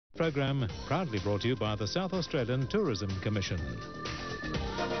programme proudly brought to you by the South Australian Tourism Commission.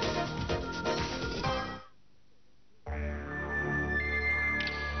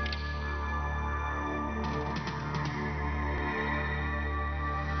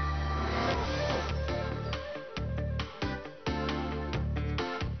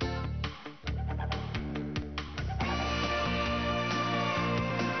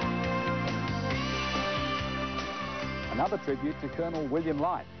 Another tribute to Colonel William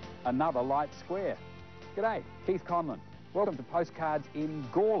Light, another Light Square. G'day, Keith Conlon. Welcome to Postcards in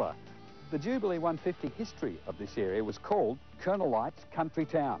Gawler. The Jubilee 150 history of this area was called Colonel Light's Country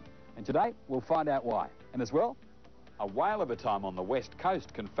Town. And today we'll find out why. And as well, a whale of a time on the west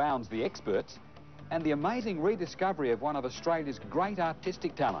coast confounds the experts, and the amazing rediscovery of one of Australia's great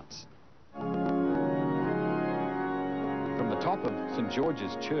artistic talents. From the top of St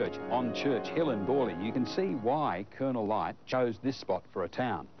George's Church on Church Hill in Gawler, you can see why Colonel Light chose this spot for a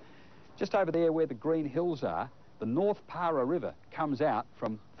town. Just over there where the green hills are, the North Para River comes out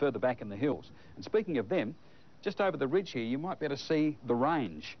from further back in the hills. And speaking of them, just over the ridge here you might be able to see the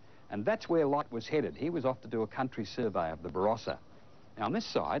range. And that's where Light was headed. He was off to do a country survey of the Barossa. Now on this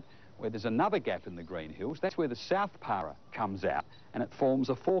side, where there's another gap in the green hills, that's where the South Para comes out and it forms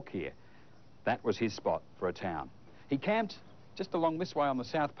a fork here. That was his spot for a town. He camped just along this way on the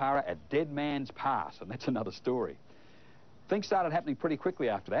South Para at Dead Man's Pass, and that's another story. Things started happening pretty quickly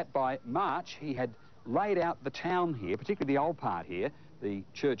after that. By March, he had laid out the town here, particularly the old part here, the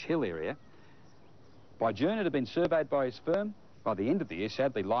Church Hill area. By June, it had been surveyed by his firm. By the end of the year,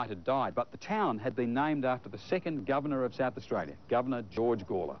 sadly, Light had died, but the town had been named after the second Governor of South Australia, Governor George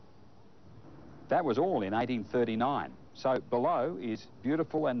Gawler. That was all in 1839. So below is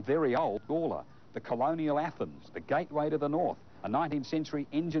beautiful and very old Gawler, the colonial Athens, the gateway to the north, a 19th century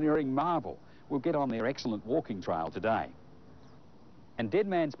engineering marvel. We'll get on their excellent walking trail today. And Dead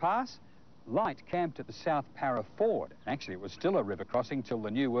Man's Pass, Light camped at the South Para Ford. Actually, it was still a river crossing till the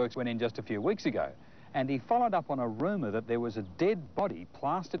new works went in just a few weeks ago. And he followed up on a rumour that there was a dead body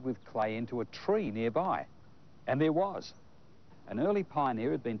plastered with clay into a tree nearby. And there was. An early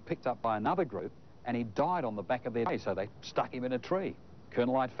pioneer had been picked up by another group and he died on the back of their day, so they stuck him in a tree.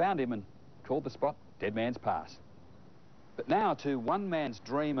 Colonel Light found him and called the spot Dead Man's Pass. But now to one man's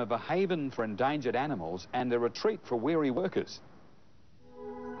dream of a haven for endangered animals and a retreat for weary workers.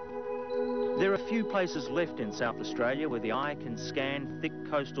 There are few places left in South Australia where the eye can scan thick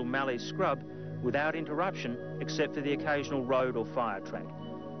coastal mallee scrub without interruption except for the occasional road or fire track.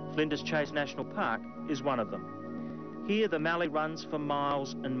 Flinders Chase National Park is one of them. Here the mallee runs for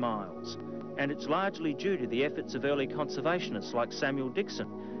miles and miles, and it's largely due to the efforts of early conservationists like Samuel Dixon,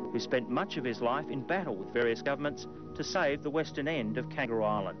 who spent much of his life in battle with various governments to save the western end of Kangaroo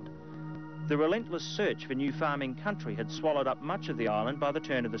Island. The relentless search for new farming country had swallowed up much of the island by the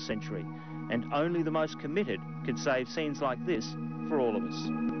turn of the century, and only the most committed could save scenes like this for all of us.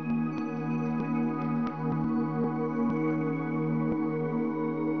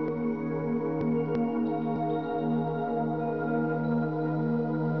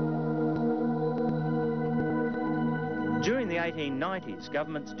 During the 1890s,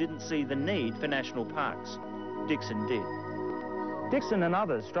 governments didn't see the need for national parks. Dixon did. Dixon and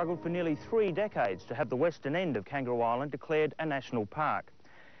others struggled for nearly 3 decades to have the western end of Kangaroo Island declared a national park.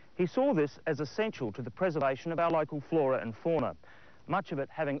 He saw this as essential to the preservation of our local flora and fauna, much of it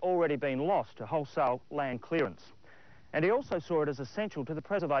having already been lost to wholesale land clearance. And he also saw it as essential to the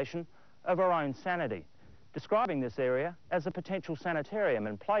preservation of our own sanity, describing this area as a potential sanitarium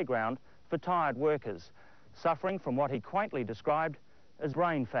and playground for tired workers, suffering from what he quaintly described as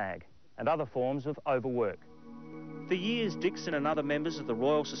brain fag and other forms of overwork. For years, Dixon and other members of the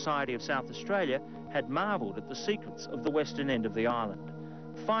Royal Society of South Australia had marvelled at the secrets of the western end of the island.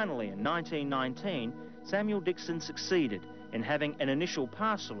 Finally, in 1919, Samuel Dixon succeeded in having an initial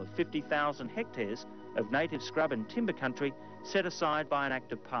parcel of 50,000 hectares of native scrub and timber country set aside by an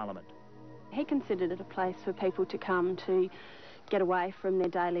Act of Parliament. He considered it a place for people to come to get away from their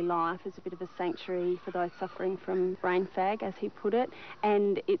daily life, as a bit of a sanctuary for those suffering from brain fag, as he put it,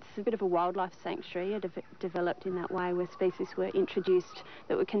 and it's a bit of a wildlife sanctuary. It developed in that way where species were introduced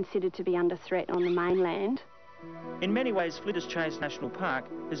that were considered to be under threat on the mainland. In many ways, Flinders Chase National Park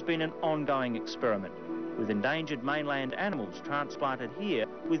has been an ongoing experiment, with endangered mainland animals transplanted here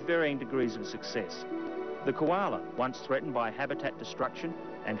with varying degrees of success. The koala, once threatened by habitat destruction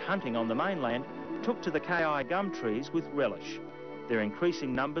and hunting on the mainland, took to the ki gum trees with relish, their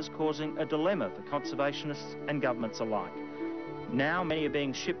increasing numbers causing a dilemma for conservationists and governments alike. Now many are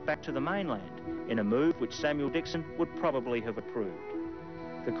being shipped back to the mainland in a move which Samuel Dixon would probably have approved.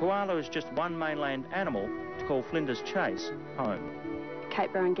 The koala is just one mainland animal to call Flinders Chase home.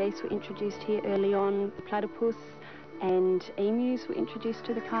 Cape Brown geese were introduced here early on. The platypus and emus were introduced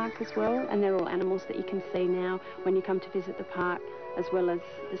to the park as well, and they're all animals that you can see now when you come to visit the park, as well as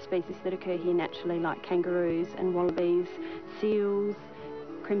the species that occur here naturally, like kangaroos and wallabies, seals,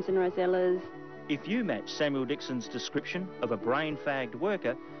 crimson rosellas. If you match Samuel Dixon's description of a brain-fagged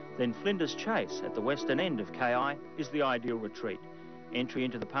worker, then Flinders Chase at the western end of KI is the ideal retreat. Entry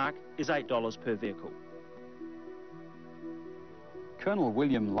into the park is $8 per vehicle. Colonel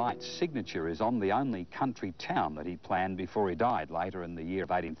William Light's signature is on the only country town that he planned before he died later in the year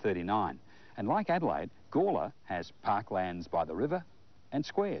of 1839. And like Adelaide, Gawler has parklands by the river and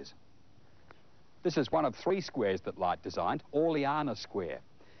squares. This is one of 3 squares that Light designed, Orleana Square.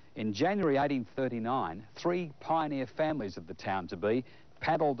 In January 1839, 3 pioneer families of the town-to-be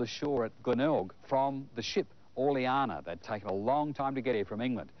paddled ashore at Glenelg from the ship Orleana. They'd taken a long time to get here from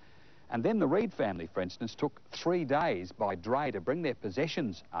England. And then the Reed family, for instance, took 3 days by dray to bring their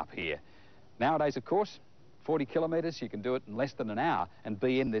possessions up here. Nowadays, of course, 40 kilometres, you can do it in less than an hour and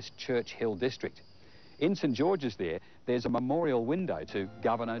be in this Church Hill district. In St George's there's a memorial window to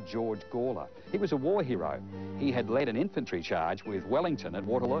Governor George Gawler. He was a war hero. He had led an infantry charge with Wellington at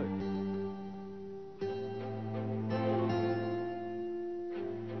Waterloo.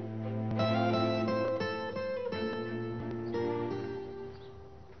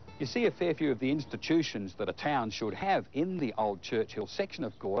 You see a fair few of the institutions that a town should have in the old Church Hill section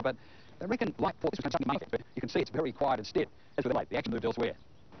of Gawler, but they reckon like this was something money. You can see it's very quiet instead. As with Adelaide, the action moved elsewhere.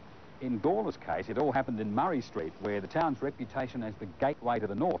 In Gawler's case, it all happened in Murray Street, where the town's reputation as the gateway to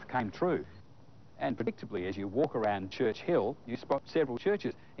the north came true. And predictably, as you walk around Church Hill, you spot several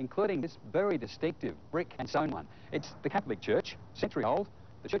churches, including this very distinctive brick and stone one. It's the Catholic Church, century old,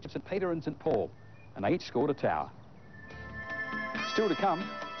 the Church of St Peter and St Paul, and they each scored a tower. Still to come,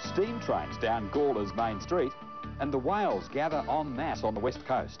 steam trains down Gawler's main street, and the whales gather en masse on the west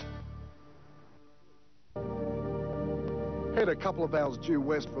coast. Head a couple of hours due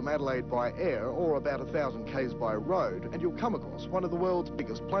west from Adelaide by air, or about 1,000 k's by road, and you'll come across one of the world's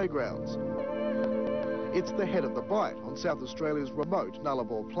biggest playgrounds. It's the head of the Bight on South Australia's remote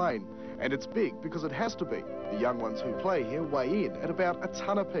Nullarbor Plain, and it's big because it has to be. The young ones who play here weigh in at about a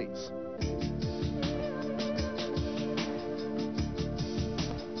tonne apiece.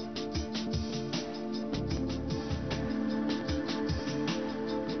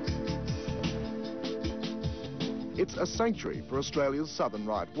 It's a sanctuary for Australia's southern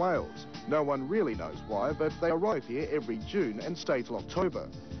right whales. No one really knows why, but they arrive here every June and stay till October.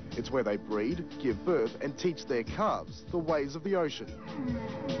 It's where they breed, give birth and teach their calves the ways of the ocean.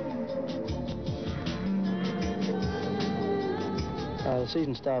 The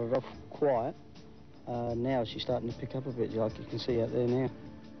season started off quiet. Now she's starting to pick up a bit, like you can see out there now.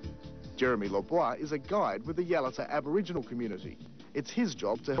 Jeremy Lebois is a guide with the Yalata Aboriginal community. It's his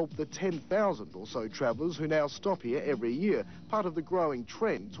job to help the 10,000 or so travellers who now stop here every year, part of the growing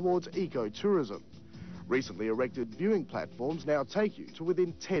trend towards eco-tourism. Recently erected viewing platforms now take you to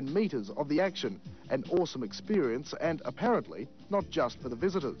within 10 metres of the action. An awesome experience, and apparently not just for the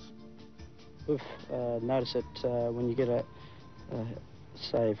visitors. We've noticed that when you get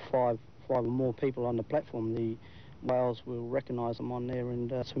say five or more people on the platform, the whales will recognise them on there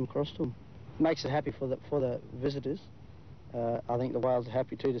and swim across to them. Makes it happy for the visitors. I think the whales are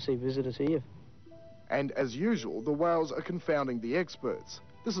happy too to see visitors here. And as usual, the whales are confounding the experts.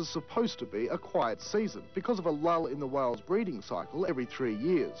 This is supposed to be a quiet season because of a lull in the whale's breeding cycle every 3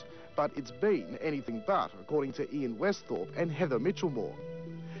 years. But it's been anything but, according to Ian Westhorpe and Heather Mitchellmore.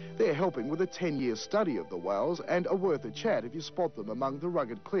 They're helping with a 10-year study of the whales and are worth a chat if you spot them among the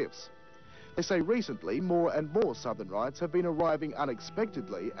rugged cliffs. They say recently more and more southern rights have been arriving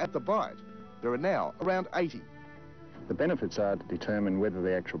unexpectedly at the Bight. There are now around 80. The benefits are to determine whether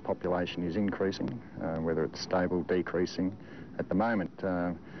the actual population is increasing, whether it's stable, decreasing. At the moment,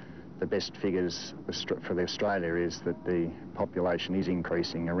 the best figures for Australia is that the population is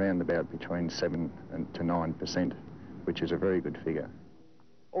increasing around about between 7 to 9%, which is a very good figure.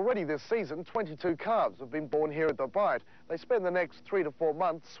 Already this season, 22 calves have been born here at the Bight. They spend the next 3 to 4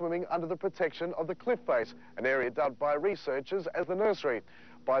 months swimming under the protection of the cliff face, an area dubbed by researchers as the nursery.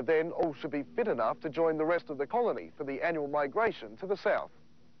 By then, all should be fit enough to join the rest of the colony for the annual migration to the south.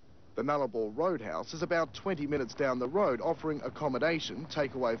 The Nullarbor Roadhouse is about 20 minutes down the road, offering accommodation,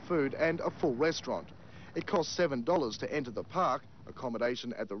 takeaway food and a full restaurant. It costs $7 to enter the park.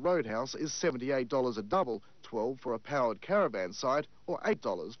 Accommodation at the Roadhouse is $78 a double, $12 for a powered caravan site or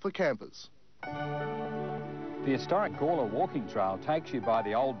 $8 for campers. The historic Gawler walking trail takes you by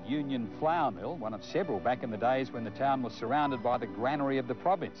the old Union Flour Mill, one of several back in the days when the town was surrounded by the granary of the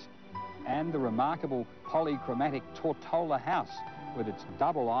province, and the remarkable polychromatic Tortola House, with its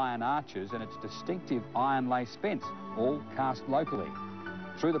double iron arches and its distinctive iron lace fence, all cast locally.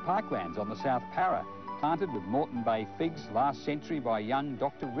 Through the parklands on the South Parra, planted with Moreton Bay figs last century by young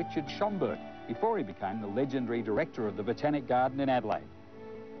Dr. Richard Schomburg, before he became the legendary director of the Botanic Garden in Adelaide.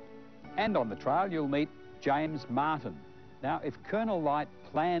 And on the trail you'll meet James Martin. Now, if Colonel Light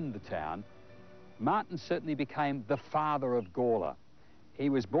planned the town, Martin certainly became the father of Gawler. He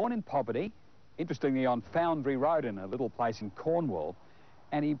was born in poverty, interestingly on Foundry Road in a little place in Cornwall,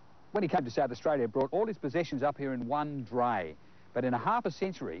 and when he came to South Australia, brought all his possessions up here in one dray. But in a half a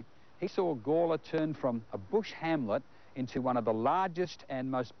century, he saw Gawler turn from a bush hamlet into one of the largest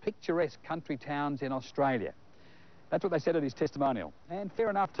and most picturesque country towns in Australia. That's what they said at his testimonial, and fair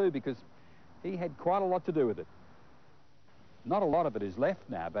enough too, because he had quite a lot to do with it. Not a lot of it is left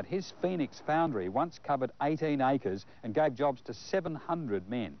now, but his Phoenix foundry once covered 18 acres and gave jobs to 700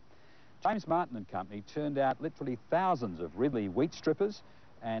 men. James Martin and Company turned out literally thousands of Ridley wheat strippers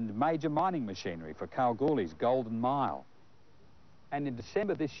and major mining machinery for Kalgoorlie's Golden Mile. And in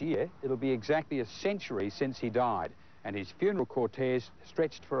December this year, it'll be exactly a century since he died, and his funeral cortege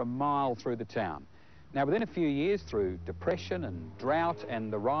stretched for a mile through the town. Now, within a few years, through depression and drought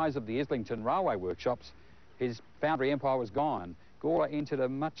and the rise of the Islington railway workshops, his foundry empire was gone, and Gawler entered a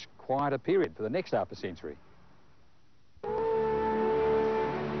much quieter period for the next half a century.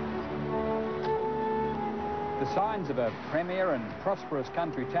 The signs of a premier and prosperous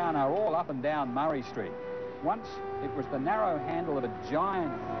country town are all up and down Murray Street. Once, it was the narrow handle of a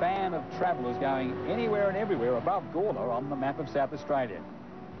giant fan of travellers going anywhere and everywhere above Gawler on the map of South Australia.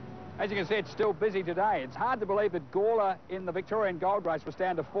 As you can see, it's still busy today. It's hard to believe that Gawler in the Victorian gold race was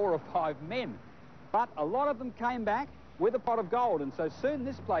down to 4 or 5 men. But a lot of them came back with a pot of gold, and so soon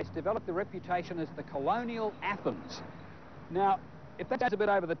this place developed the reputation as the colonial Athens. Now, if that's a bit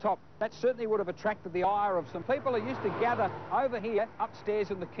over the top, that certainly would have attracted the ire of some people who used to gather over here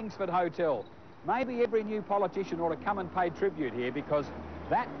upstairs in the Kingsford Hotel. Maybe every new politician ought to come and pay tribute here, because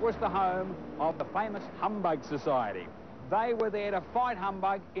that was the home of the famous Humbug Society. They were there to fight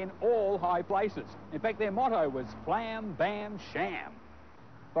humbug in all high places. In fact, their motto was flam, bam, sham.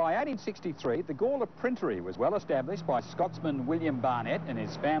 By 1863, the Gawler Printery was well established by Scotsman William Barnett, and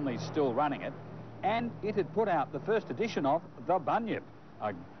his family's still running it, and it had put out the first edition of The Bunyip,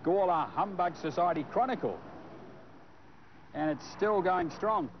 a Gawler Humbug Society chronicle. And it's still going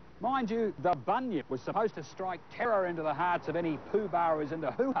strong. Mind you, The Bunyip was supposed to strike terror into the hearts of any pooh-bah who's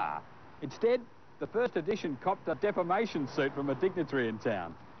into hoo-ha. Instead, the first edition copped a defamation suit from a dignitary in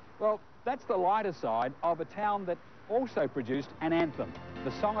town. Well, that's the lighter side of a town that also produced an anthem,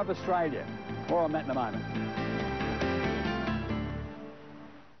 the Song of Australia. More on that in a moment.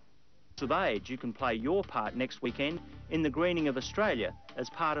 Of age, you can play your part next weekend in the greening of Australia as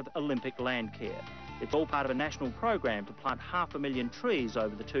part of Olympic Land Care. It's all part of a national program to plant 500,000 trees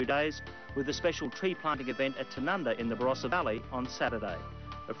over the 2 days, with a special tree planting event at Tanunda in the Barossa Valley on Saturday.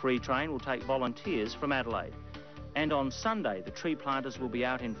 A free train will take volunteers from Adelaide. And on Sunday, the tree planters will be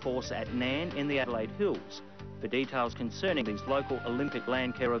out in force at Nan in the Adelaide Hills. For details concerning these local Olympic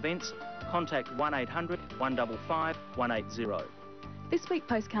Land Care events, contact 1800 155 180. This week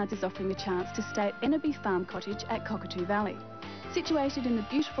Postcards is offering the chance to stay at Ennerby Farm Cottage at Cockatoo Valley. Situated in the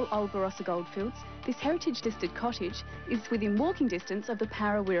beautiful old Barossa goldfields, this heritage-listed cottage is within walking distance of the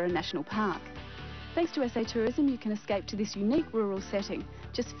Parrawirra National Park. Thanks to SA Tourism, you can escape to this unique rural setting,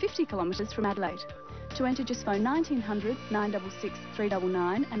 just 50 kilometres from Adelaide. To enter, just phone 1900 966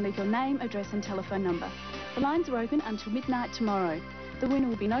 399 and leave your name, address and telephone number. The lines are open until midnight tomorrow. The winner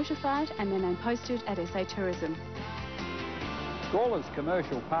will be notified and their name posted at SA Tourism. Gawler's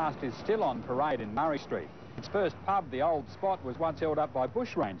commercial past is still on parade in Murray Street. Its first pub, the Old Spot, was once held up by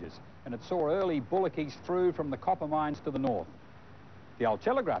bushrangers, and it saw early bullockys through from the copper mines to the north. The old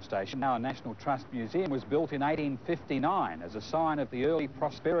telegraph station, now a National Trust museum, was built in 1859 as a sign of the early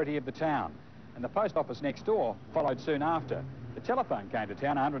prosperity of the town, and the post office next door followed soon after. The telephone came to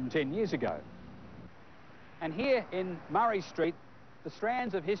town 110 years ago. And here in Murray Street, the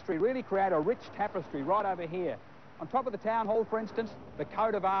strands of history really create a rich tapestry right over here. On top of the town hall, for instance, the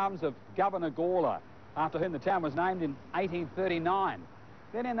coat of arms of Governor Gawler, after whom the town was named in 1839.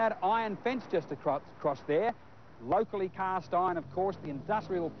 Then in that iron fence just across there, locally cast iron, of course, the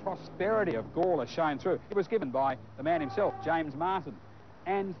industrial prosperity of Gawler shone through. It was given by the man himself, James Martin.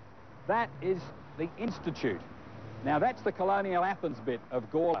 And that is the Institute. Now, that's the colonial Athens bit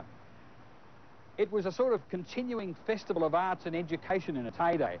of Gawler. It was a sort of continuing festival of arts and education in its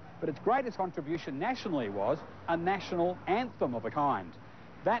heyday, but its greatest contribution nationally was a national anthem of a kind.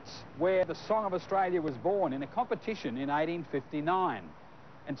 That's where the Song of Australia was born, in a competition in 1859.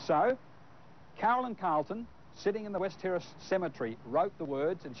 And so, Carolyn Carlton sitting in the West Terrace Cemetery, wrote the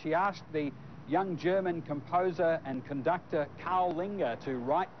words, and she asked the young German composer and conductor Karl Linger to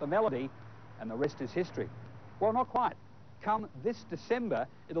write the melody, and the rest is history. Well, not quite. Come this December,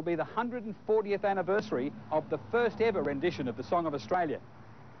 it'll be the 140th anniversary of the first ever rendition of the Song of Australia,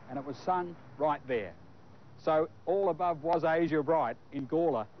 and it was sung right there. So all above was Asia bright in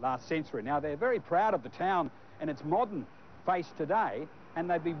Gawler last century. Now, they're very proud of the town and its modern face today, and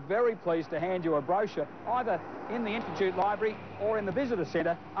they'd be very pleased to hand you a brochure either in the Institute Library or in the Visitor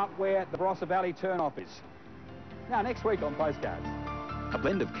Centre up where the Barossa Valley turn-off is. Now, next week on Postcards. A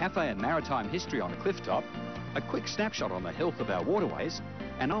blend of cafe and maritime history on a cliff top, a quick snapshot on the health of our waterways,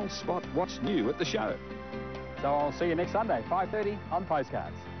 and I'll spot what's new at the show. So I'll see you next Sunday, 5:30 on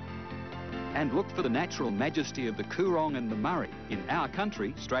Postcards. And look for the natural majesty of the Coorong and the Murray in our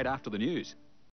country straight after the news.